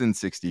less than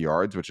 60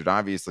 yards, which would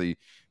obviously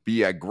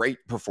be a great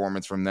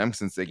performance from them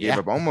since they gave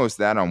up almost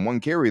that on 1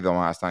 carry the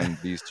last time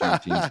these two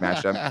teams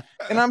matched up.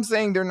 And I'm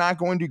saying they're not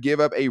going to give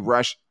up a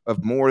rush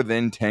of more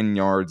than 10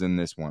 yards in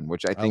this one,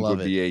 which I think would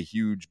be a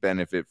huge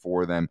benefit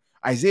for them.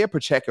 Isaiah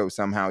Pacheco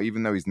somehow,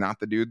 even though he's not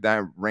the dude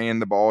that ran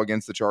the ball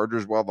against the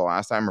Chargers well the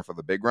last time or for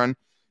the big run,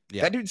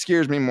 that dude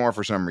scares me more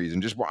for some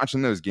reason, just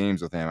watching those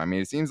games with him. I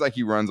mean, it seems like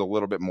he runs a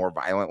little bit more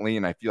violently,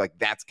 and I feel like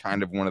that's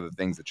kind of one of the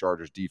things the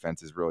Chargers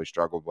defense has really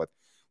struggled with,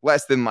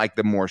 less than like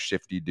the more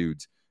shifty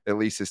dudes, at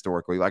least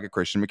historically, like a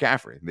Christian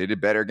McCaffrey. They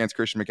did better against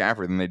Christian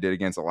McCaffrey than they did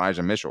against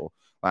Elijah Mitchell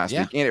last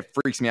week, and it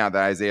freaks me out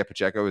that Isaiah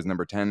Pacheco is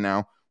number 10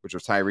 now, which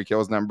was Tyreek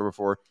Hill's number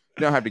before.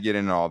 You don't have to get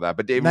into all that,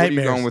 but Dave, what are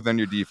you going with on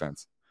your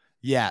defense?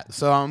 Yeah,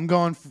 so I'm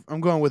going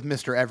with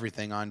Mr.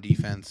 Everything on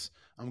defense.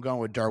 I'm going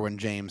with Derwin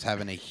James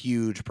having a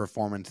huge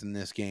performance in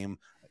this game.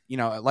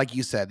 Like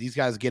you said, these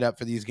guys get up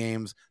for these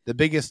games. The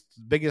biggest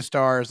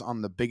stars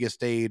on the biggest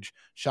stage,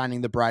 shining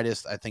the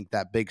brightest. I think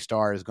that big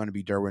star is going to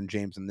be Derwin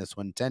James in this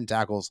one. 10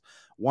 tackles,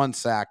 1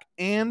 sack,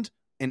 and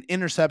an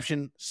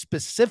interception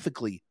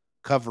specifically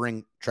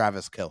covering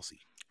Travis Kelce.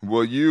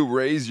 Will you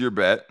raise your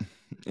bet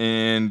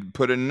and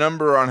put a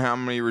number on how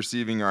many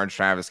receiving yards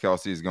Travis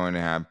Kelce is going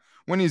to have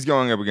when he's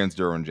going up against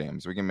Derwin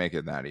James? We can make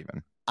it that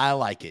even. I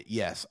like it,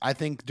 yes. I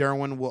think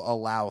Derwin will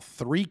allow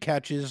 3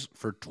 catches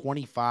for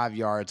 25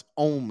 yards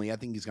only. I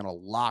think he's going to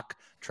lock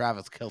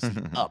Travis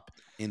Kelce up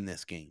in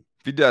this game.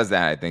 If he does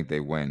that, I think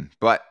they win.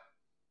 But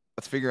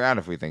let's figure out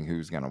if we think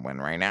who's going to win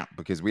right now,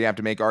 because we have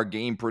to make our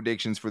game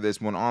predictions for this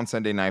one on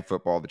Sunday Night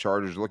Football. The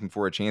Chargers are looking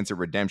for a chance at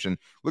redemption,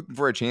 looking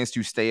for a chance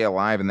to stay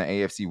alive in the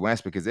AFC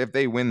West, because if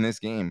they win this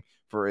game,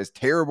 for as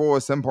terrible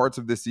as some parts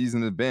of this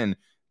season have been,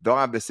 they'll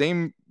have the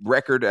same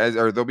record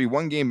or they'll be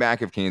 1 game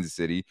back of Kansas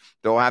City.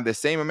 They'll have the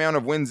same amount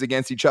of wins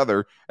against each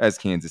other as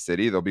Kansas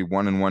City. They'll be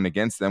 1-1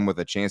 against them with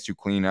a chance to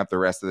clean up the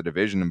rest of the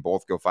division and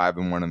both go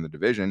 5-1 in the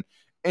division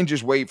and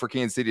just wait for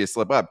Kansas City to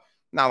slip up.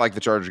 Not like the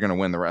Chargers are going to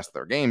win the rest of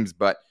their games,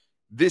 but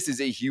this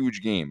is a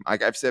huge game.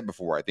 Like I've said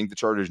before, I think the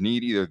Chargers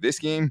need either this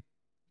game,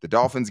 the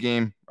Dolphins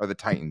game, or the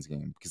Titans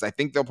game, because I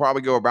think they'll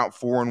probably go about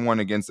 4-1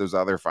 against those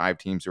other 5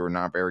 teams who are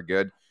not very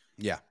good.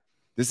 Yeah.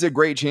 This is a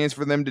great chance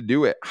for them to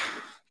do it.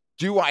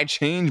 Do I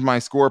change my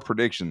score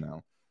prediction,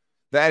 though?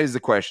 That is the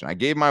question. I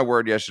gave my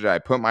word yesterday. I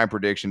put my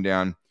prediction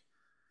down.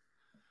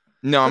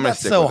 No, I'm going to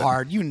stick with it. That's so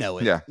hard. You know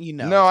it. Yeah.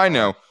 No, I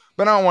know.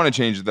 But I don't want to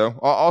change it, though.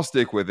 I'll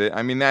stick with it.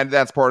 I mean,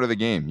 that's part of the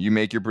game. You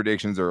make your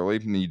predictions early,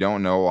 and you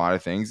don't know a lot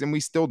of things, and we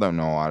still don't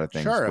know a lot of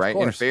things, right?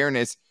 In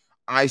fairness,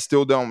 I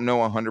still don't know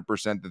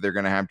 100% that they're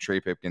going to have Trey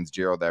Pipkins,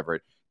 Gerald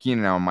Everett,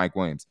 Keenan Allen, Mike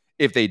Williams.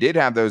 If they did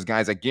have those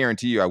guys, I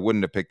guarantee you I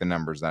wouldn't have picked the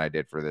numbers that I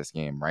did for this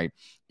game, right?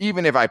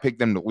 Even if I picked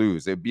them to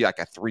lose, it'd be like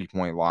a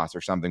 3-point loss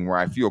or something where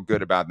I feel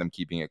good about them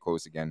keeping it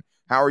close again.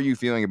 How are you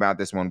feeling about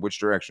this one? Which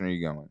direction are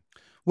you going?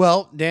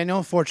 Well,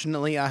 Daniel,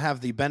 fortunately, I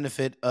have the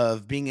benefit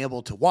of being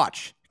able to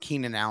watch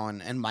Keenan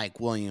Allen and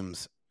Mike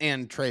Williams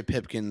and Trey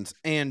Pipkins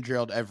and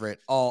Gerald Everett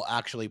all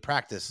actually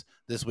practice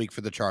this week for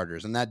the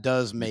Chargers. And that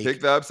does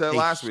make the upset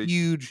last week.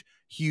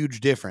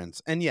 Huge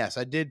difference. And yes,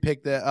 I did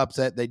pick the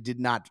upset. They did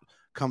not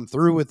come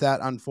through with that,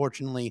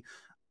 unfortunately.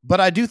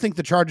 But I do think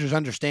the Chargers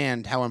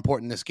understand how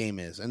important this game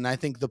is. And I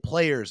think the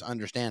players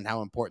understand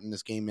how important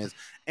this game is.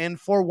 And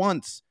for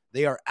once,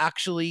 they are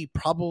actually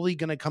probably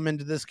going to come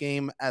into this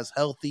game as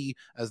healthy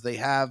as they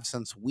have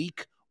since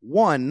week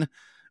 1,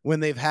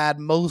 when they've had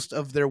most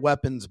of their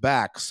weapons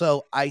back.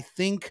 So I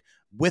think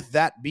with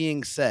that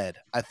being said,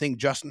 I think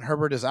Justin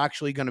Herbert is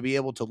actually going to be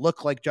able to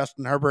look like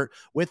Justin Herbert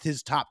with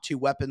his top 2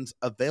 weapons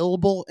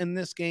available in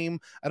this game.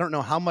 I don't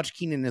know how much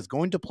Keenan is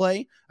going to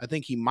play. I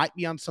think he might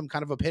be on some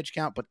kind of a pitch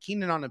count, but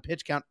Keenan on a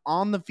pitch count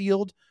on the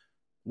field,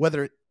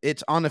 whether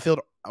it's on the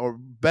field or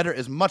better,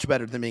 is much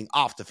better than being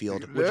off the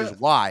field, which is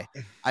why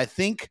I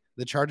think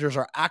the Chargers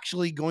are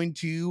actually going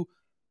to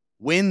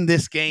win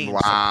this game.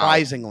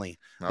 Surprisingly.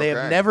 They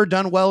have never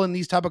done well in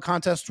these type of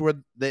contests where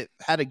they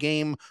had a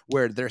game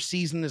where their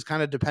season is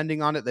kind of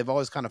depending on it. They've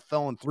always kind of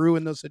fallen through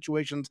in those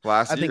situations.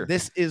 I think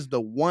this is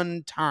the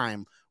one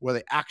time where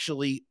they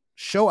actually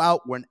show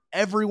out when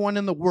everyone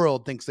in the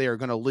world thinks they are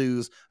going to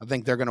lose. I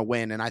think they're going to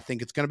win, and I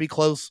think it's going to be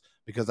close,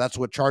 because that's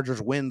what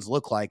Chargers wins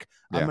look like.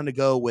 Yeah. I'm going to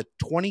go with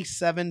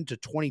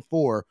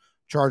 27-24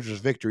 Chargers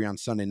victory on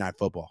Sunday Night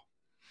Football.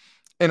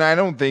 And I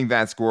don't think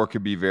that score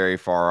could be very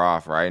far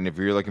off, right? And if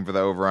you're looking for the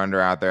over-under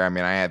out there, I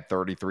mean, I had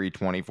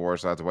 33-24,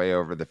 so that's way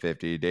over the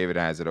 50. David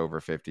has it over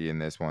 50 in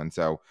this one.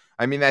 So,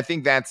 I mean, I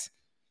think that's –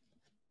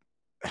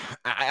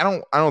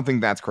 I don't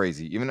think that's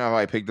crazy, even though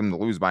I picked them to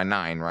lose by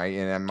 9, right?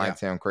 And that might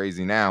sound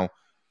crazy now.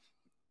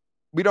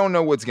 We don't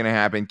know what's going to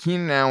happen.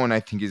 Keenan Allen,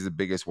 I think, is the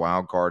biggest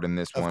wild card in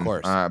this one. Of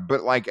course.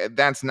 But, like,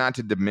 that's not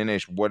to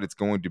diminish what it's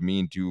going to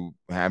mean to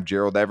have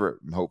Gerald Everett,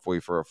 hopefully,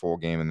 for a full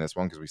game in this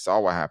one, because we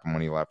saw what happened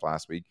when he left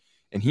last week.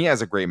 And he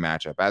has a great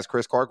matchup, as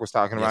Chris Clark was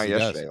talking about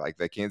yesterday. Like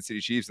the Kansas City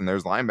Chiefs and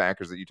those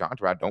linebackers that you talked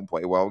about don't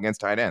play well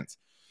against tight ends.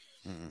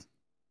 Mm-hmm.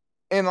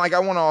 And like, I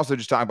want to also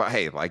just talk about,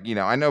 hey, like, you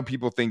know, I know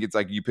people think it's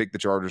like you pick the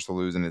Chargers to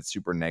lose and it's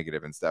super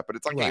negative and stuff, but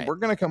it's like, hey, we're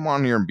going to come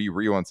on here and be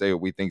real and say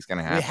what we think is going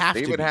to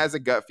happen. David has a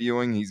gut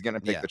feeling he's going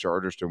to pick the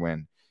Chargers to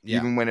win,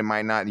 even when it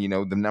might not, you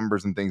know, the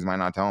numbers and things might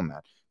not tell him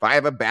that. If I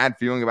have a bad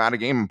feeling about a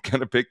game, I'm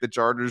going to pick the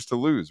Chargers to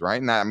lose, right?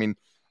 And that, I mean,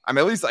 I'm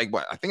at least like,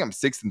 what, I think I'm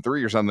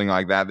 6-3 or something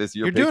like that this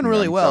year. You're doing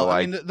really well. So,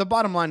 like, I mean, the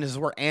bottom line is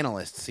we're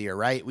analysts here,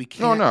 right? We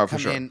can't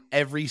come in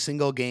every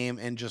single game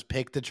and just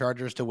pick the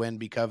Chargers to win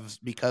because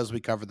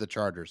we cover the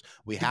Chargers.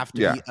 We have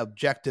to be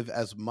objective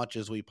as much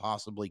as we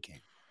possibly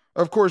can.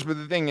 Of course, but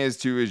the thing is,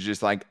 too, is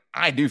just like,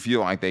 I do feel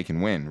like they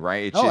can win,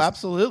 right? It's just,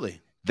 absolutely.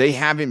 They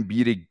haven't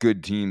beat a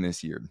good team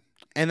this year.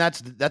 And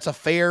that's a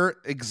fair,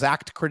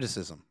 exact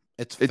criticism.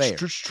 It's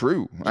just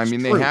true. I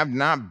mean, they have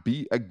not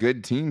beat a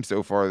good team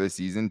so far this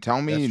season.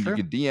 Tell me, you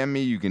can DM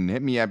me, you can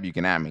hit me up, you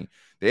can at me.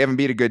 They haven't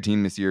beat a good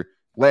team this year.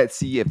 Let's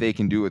see if they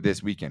can do it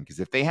this weekend. Because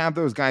if they have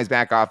those guys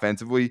back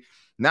offensively,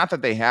 not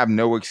that they have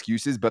no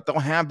excuses, but they'll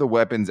have the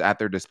weapons at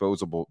their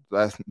disposal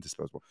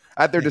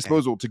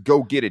to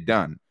go get it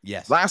done.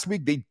 Yes. Last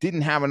week they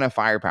didn't have enough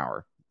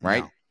firepower,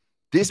 right? No.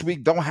 This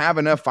week they'll have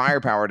enough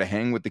firepower to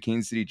hang with the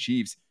Kansas City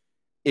Chiefs.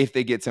 If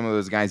they get some of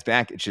those guys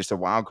back, it's just a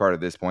wild card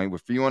at this point. We're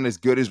feeling as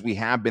good as we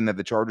have been that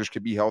the Chargers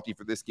could be healthy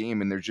for this game,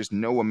 and there's just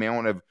no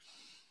amount of,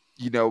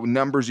 you know,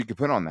 numbers you could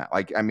put on that.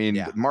 Like, I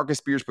mean, Marcus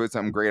Spears put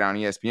something great on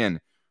ESPN.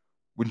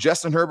 When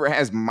Justin Herbert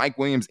has Mike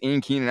Williams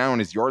and Keenan Allen,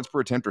 his yards per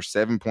attempt are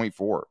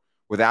 7.4.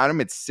 Without him,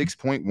 it's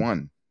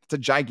 6.1. It's a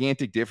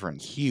gigantic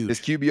difference. Huge.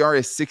 His QBR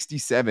is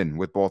 67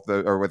 with both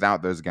or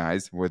without those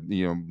guys, with,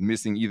 you know,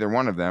 missing either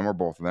one of them or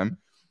both of them.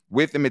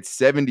 With them, it's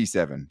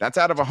 77. That's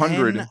out of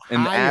 100,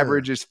 and the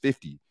average is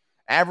 50.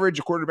 Average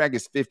quarterback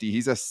is 50.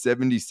 He's a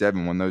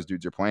 77 when those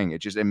dudes are playing.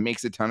 It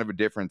makes a ton of a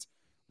difference.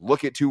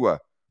 Look at Tua.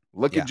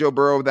 Look at Joe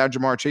Burrow without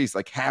Jamar Chase.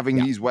 Like, having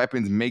these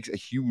weapons makes a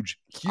huge,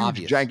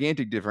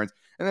 gigantic difference.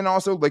 And then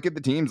also look at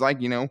the teams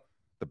like, you know,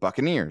 the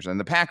Buccaneers and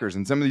the Packers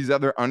and some of these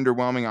other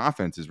underwhelming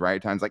offenses, right?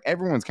 At times, like,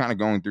 everyone's kind of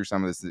going through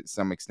some of this to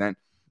some extent.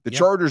 The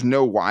Chargers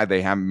know why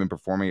they haven't been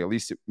performing, at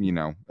least, you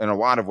know, in a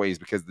lot of ways,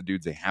 because the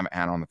dudes they haven't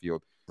had on the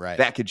field. Right.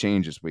 That could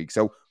change this week.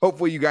 So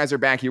hopefully you guys are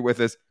back here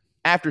with us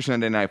after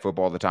Sunday Night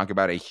Football to talk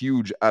about a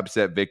huge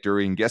upset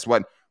victory. And guess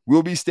what?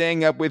 We'll be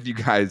staying up with you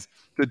guys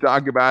to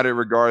talk about it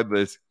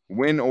regardless.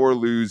 Win or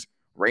lose,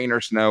 rain or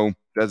snow,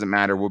 doesn't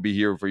matter. We'll be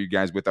here for you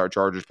guys with our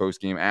Chargers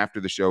postgame after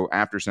the show,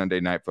 after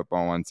Sunday Night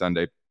Football on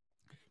Sunday.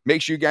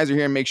 Make sure you guys are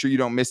here and make sure you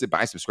don't miss it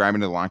by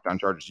subscribing to the Locked On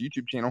Chargers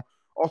YouTube channel.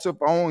 Also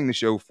following the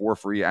show for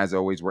free, as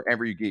always,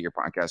 wherever you get your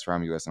podcast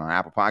from. You listen on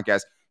Apple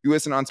Podcasts, you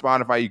listen on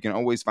Spotify, you can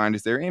always find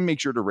us there, and make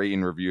sure to rate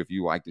and review if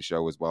you like the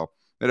show as well.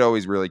 That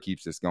always really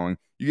keeps us going.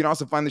 You can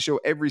also find the show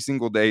every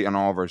single day on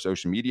all of our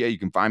social media. You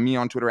can find me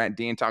on Twitter at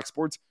Dan Talk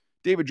Sports,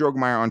 David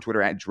Drogemeyer on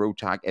Twitter at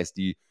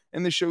DroTalkSD,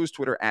 and the show's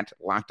Twitter at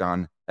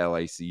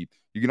LockedOnLAC.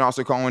 You can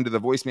also call into the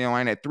voicemail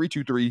line at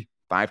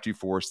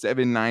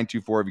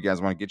 323-524-7924 if you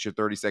guys want to get your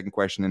 30-second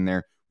question in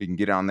there. We can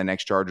get it on the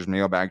next Chargers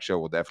mailbag show.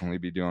 We'll definitely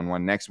be doing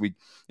one next week.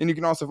 And you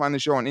can also find the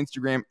show on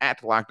Instagram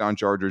at Locked On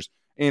Chargers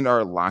and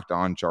our Locked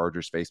On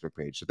Chargers Facebook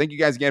page. So thank you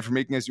guys again for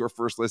making us your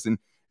first listen.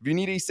 If you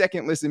need a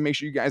second listen, make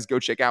sure you guys go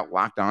check out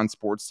Locked On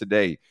Sports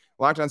Today.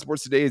 Locked On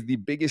Sports Today is the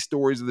biggest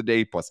stories of the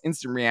day, plus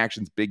instant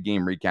reactions, big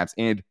game recaps,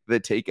 and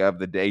the take of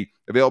the day.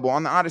 Available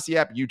on the Odyssey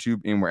app,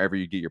 YouTube, and wherever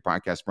you get your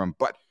podcast from.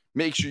 But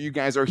make sure you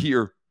guys are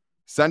here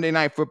Sunday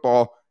Night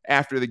Football.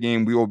 After the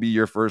game, we will be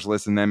your first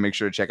listen. Then make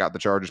sure to check out the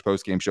Chargers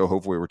postgame show.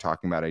 Hopefully, we're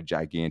talking about a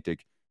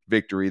gigantic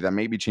victory that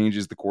maybe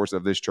changes the course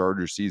of this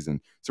Chargers season.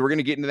 So we're going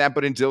to get into that.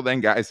 But until then,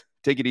 guys,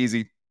 take it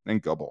easy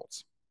and go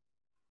Bolts.